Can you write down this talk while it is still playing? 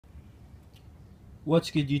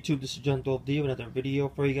What's good, YouTube? This is John 12D with another video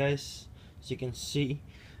for you guys. As you can see,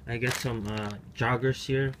 I got some joggers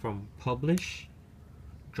here from Publish.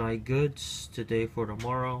 Dry goods today for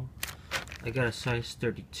tomorrow. I got a size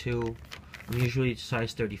 32. I'm usually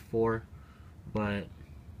size 34, but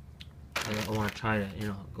I want to try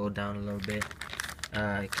to go down a little bit.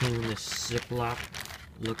 It came in this Ziploc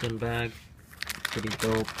looking bag. Pretty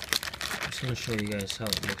dope. I'm just gonna show you guys how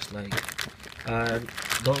it looks like.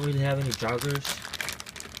 Don't really have any joggers,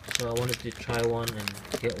 so I wanted to try one and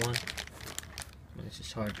get one. This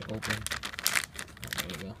is hard to open. There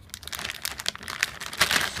we go.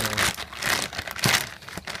 So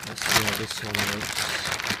let's see how this one works.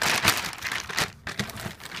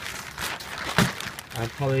 I'll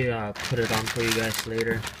probably put it on for you guys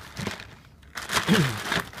later.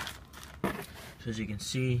 So as you can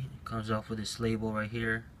see, it comes off with this label right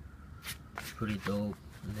here. Pretty dope.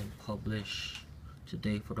 And then Publish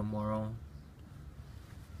today for tomorrow.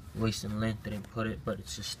 Waist and length, didn't put it, but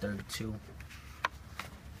it's just 32.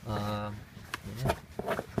 Yeah,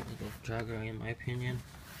 pretty dope jogger in my opinion.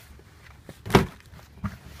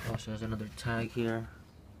 Also has another tag here.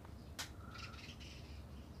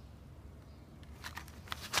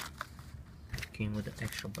 Came with an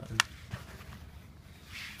extra button.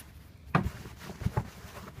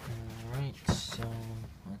 Alright, so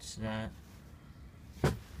that's that.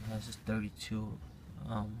 It has this 32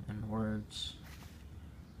 in words.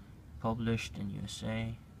 Published in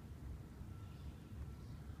USA.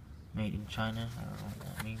 Made in China. I don't know what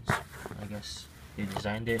that means. I guess they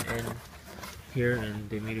designed it in here and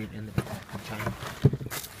they made it in China.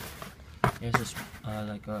 There's this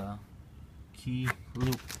like a key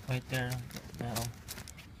loop right there. Metal.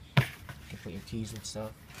 You can put your keys and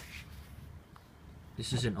stuff.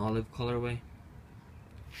 This is an olive colorway.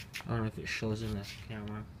 I don't know if it shows in the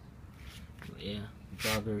camera. But yeah,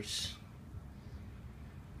 joggers.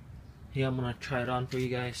 Yeah, I'm gonna try it on for you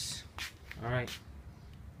guys. Alright.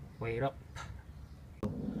 Wait up.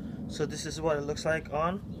 So this is what it looks like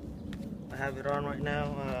on. I have it on right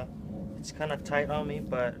now. It's kind of tight on me,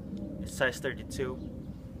 but it's size 32.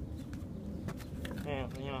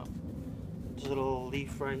 And there's a little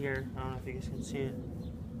leaf right here. I don't know if you guys can see it.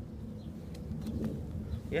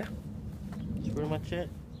 Yeah, that's pretty much it.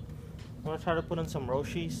 I'm gonna try to put in some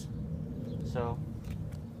Roshis. So,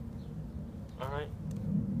 alright.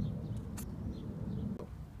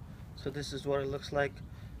 So this is what it looks like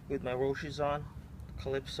with my Roshis on,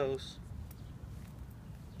 Calypsos.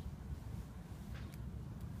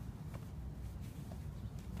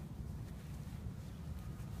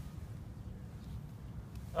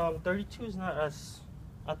 32 is not as,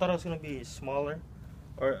 I thought it was gonna be smaller,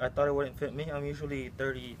 or I thought it wouldn't fit me. I'm usually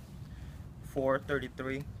 34,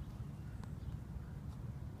 33.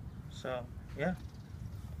 So yeah,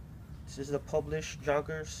 this is the Publish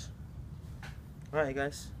joggers. Alright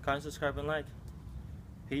guys, comment, subscribe, and like.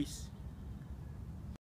 Peace.